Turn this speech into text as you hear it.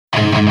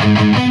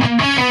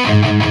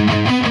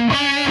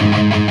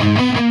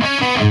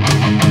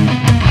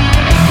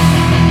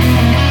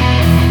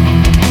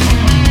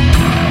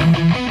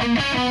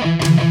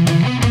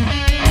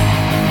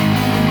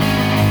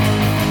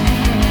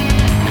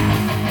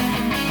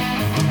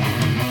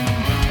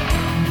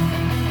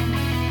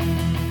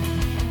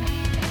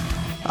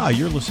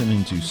You're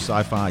listening to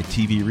Sci-Fi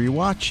TV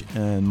Rewatch,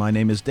 and my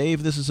name is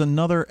Dave. This is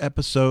another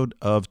episode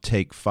of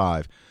Take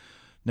 5.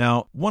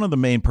 Now, one of the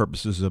main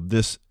purposes of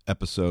this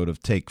episode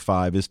of Take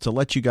 5 is to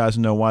let you guys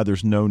know why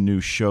there's no new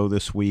show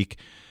this week.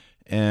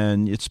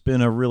 And it's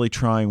been a really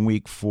trying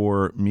week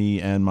for me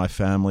and my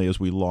family as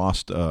we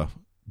lost a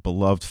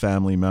beloved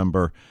family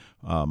member.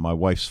 My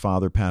wife's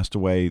father passed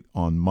away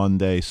on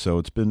Monday, so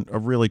it's been a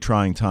really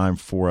trying time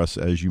for us,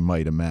 as you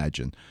might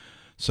imagine.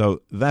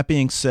 So that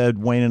being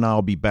said, Wayne and I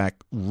will be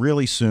back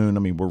really soon. I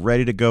mean, we're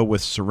ready to go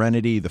with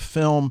Serenity, the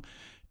film,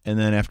 and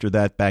then after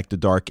that, back to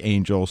Dark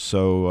Angel.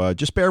 So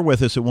just bear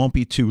with us. It won't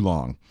be too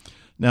long.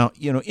 Now,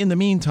 in the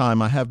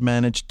meantime, I have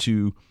managed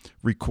to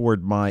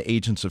record my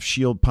Agents of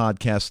S.H.I.E.L.D.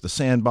 podcast, The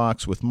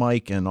Sandbox, with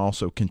Mike, and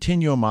also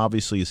Continuum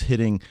obviously is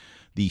hitting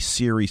the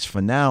series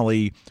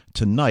finale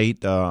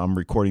tonight. I'm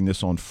recording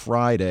this on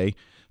Friday.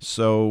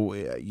 So,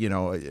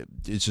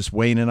 it's just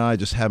Wayne and I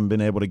just haven't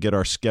been able to get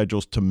our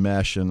schedules to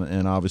mesh,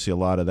 and obviously a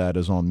lot of that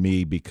is on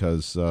me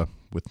because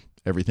with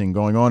everything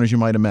going on, as you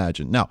might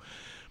imagine. Now,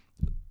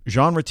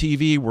 genre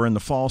TV, we're in the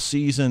fall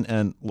season,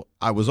 and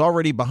I was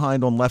already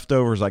behind on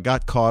Leftovers. I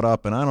got caught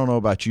up, and I don't know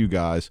about you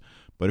guys,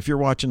 but if you're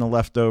watching The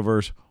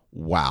Leftovers,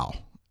 wow.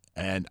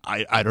 And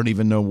I don't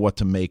even know what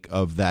to make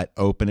of that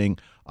opening.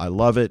 I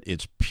love it.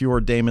 It's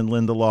pure Damon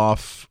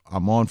Lindelof.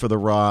 I'm on for the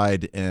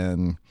ride,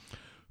 and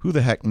who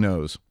the heck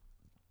knows?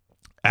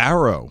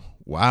 Arrow.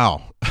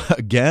 Wow.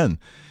 Again,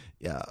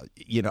 yeah.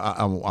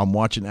 I'm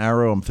watching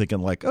Arrow. I'm thinking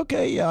like,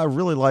 okay, yeah, I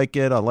really like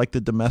it. I like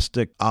the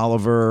domestic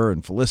Oliver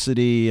and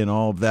Felicity and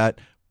all of that.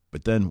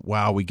 But then,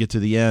 wow, we get to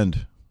the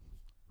end.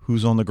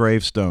 Who's on the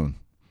gravestone?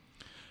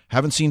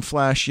 Haven't seen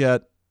Flash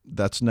yet.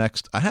 That's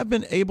next. I have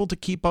been able to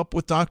keep up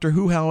with Doctor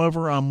Who,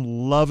 however. I'm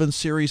loving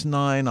Series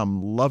 9.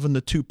 I'm loving the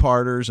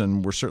two-parters,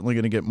 and we're certainly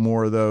going to get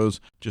more of those.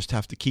 Just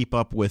have to keep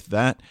up with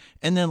that.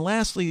 And then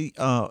lastly,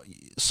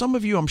 some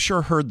of you, I'm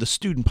sure, heard the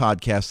student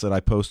podcast that I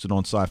posted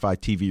on Sci-Fi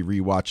TV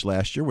Rewatch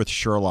last year with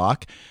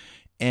Sherlock.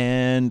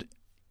 And,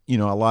 a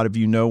lot of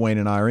you know Wayne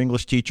and I are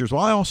English teachers.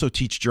 Well, I also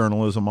teach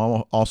journalism.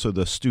 I'm also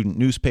the student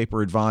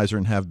newspaper advisor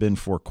and have been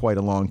for quite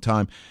a long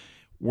time.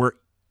 We're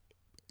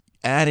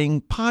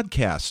adding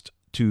podcast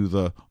to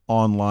the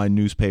online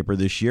newspaper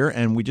this year,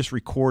 and we just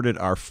recorded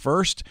our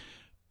first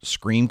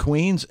Scream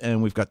Queens,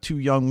 and we've got two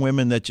young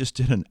women that just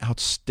did an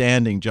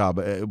outstanding job.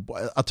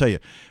 I'll tell you,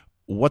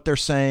 what they're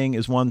saying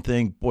is one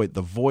thing. Boy,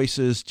 the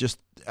voices, just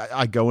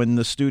I go in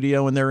the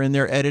studio and they're in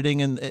there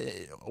editing, and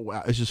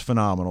wow, it's just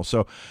phenomenal.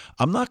 So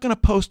I'm not going to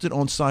post it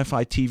on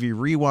Sci-Fi TV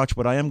Rewatch,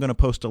 but I am going to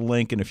post a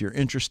link, and if you're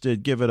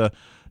interested, give it a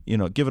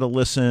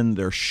listen.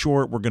 They're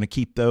short. We're going to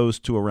keep those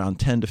to around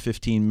 10 to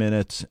 15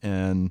 minutes,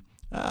 and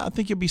I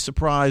think you'll be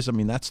surprised. I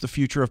mean, that's the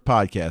future of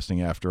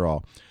podcasting after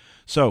all.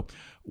 So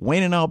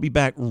Wayne and I will be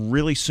back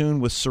really soon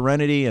with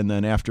Serenity, and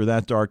then after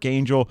that, Dark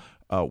Angel.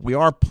 We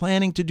are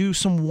planning to do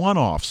some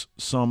one-offs,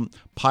 some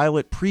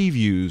pilot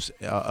previews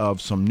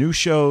of some new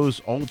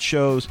shows, old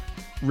shows,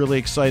 really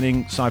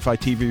exciting Sci-Fi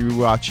TV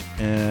Rewatch.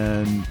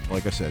 And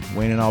like I said,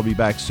 Wayne and I will be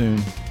back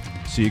soon.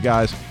 See you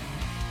guys.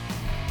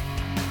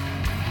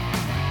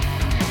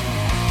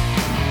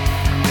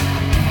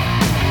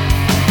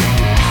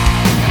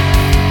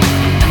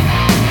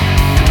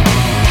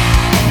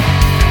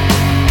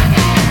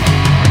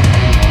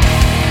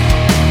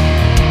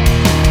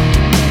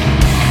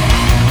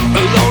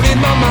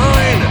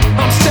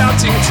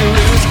 To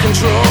lose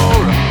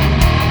control.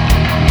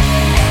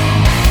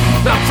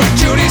 Not for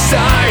Judy's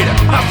side,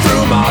 I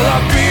threw my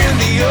luck.